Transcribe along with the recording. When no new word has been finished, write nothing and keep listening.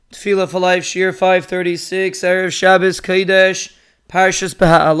Tefillah for Life, Shir 536, Erev Shabbos Kodesh, Parshas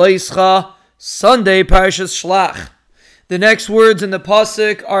Beha'aloischa, Sunday Parshas Shlach. The next words in the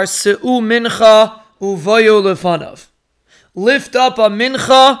pasuk are Se'u mincha uvayu lefanav. Lift up a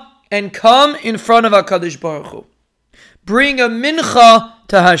mincha and come in front of HaKadosh Baruch Hu. Bring a mincha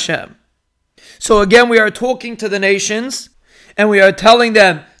to Hashem. So again, we are talking to the nations, and we are telling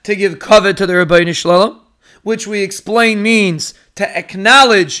them to give kavod to the Rebbeinu Shalom, which we explain means to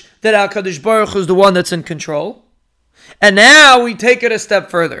acknowledge that HaKadosh Baruch Hu is the one that's in control. And now we take it a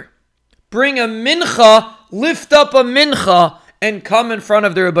step further. Bring a mincha, lift up a mincha, and come in front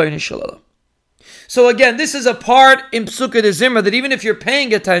of the Rebbeinu Shalom. So again, this is a part in Psukei de Zimra that even if you're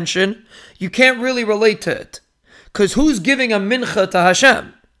paying attention, you can't really relate to it. Because who's giving a mincha to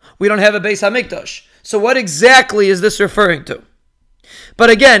Hashem? We don't have a Beis HaMikdash. So what exactly is this referring to? But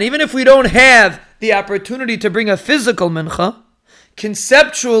again, even if we don't have the opportunity to bring a physical mincha,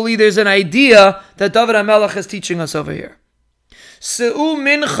 conceptually there's an idea that David HaMelech is teaching us over here. Se'u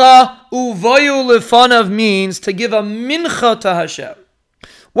mincha uvayu lefanav means to give a mincha to Hashem.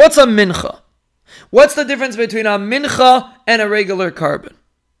 What's a mincha? What's the difference between a mincha and a regular carbon?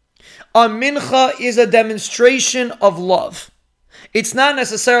 A mincha is a demonstration of love. It's not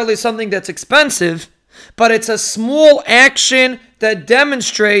necessarily something that's expensive, but it's a small action that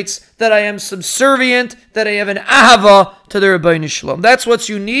demonstrates that I am subservient, that I have an ahava to the Rebbeinu Shalom. That's what's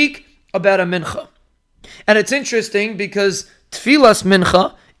unique about a mincha. And it's interesting because Tfilas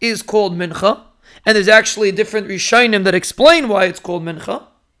mincha is called mincha, and there's actually different Rishonim that explain why it's called mincha.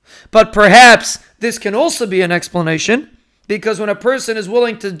 But perhaps this can also be an explanation, because when a person is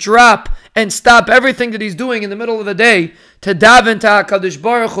willing to drop and stop everything that he's doing in the middle of the day to daven to HaKadosh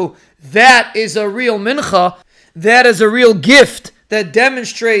Baruch Hu, that is a real mincha. That is a real gift that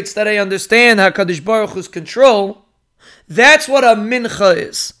demonstrates that I understand HaKadosh Baruch Hu's control. That's what a mincha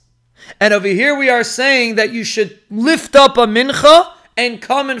is. And over here we are saying that you should lift up a mincha and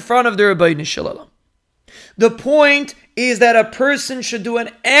come in front of the Rebbeinu Shalom. The point is that a person should do an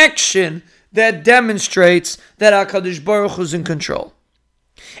action that demonstrates that HaKadosh Baruch Hu is in control.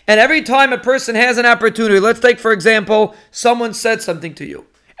 And every time a person has an opportunity, let's take for example, someone said something to you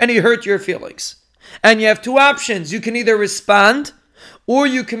and he hurt your feelings. And you have two options. You can either respond or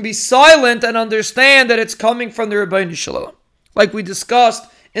you can be silent and understand that it's coming from the Rebbeinu Shalom, like we discussed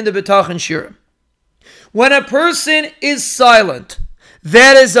in the B'tachon Shirim. When a person is silent,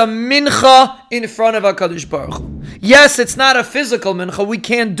 that is a mincha in front of HaKadosh Baruch Hu. Yes, it's not a physical mincha. We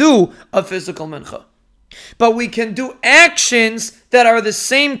can't do a physical mincha. But we can do actions that are the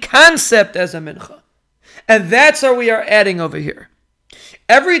same concept as a mincha. And that's what we are adding over here.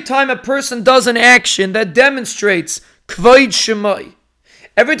 Every time a person does an action that demonstrates kvod shemai,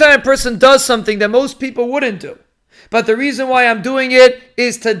 every time a person does something that most people wouldn't do, but the reason why I'm doing it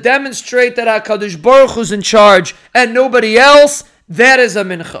is to demonstrate that HaKadosh Baruch Hu is in charge and nobody else, that is a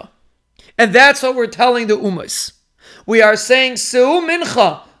mincha. And that's what we're telling the ummas. We are saying, Se'u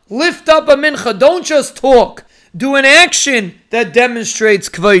mincha, lift up a mincha, don't just talk. Do an action that demonstrates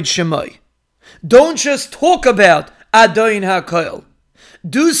kvod shemai. Don't just talk about Adoin HaKol.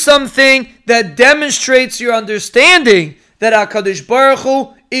 Do something that demonstrates your understanding that HaKadosh Baruch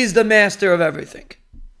Hu is the master of everything.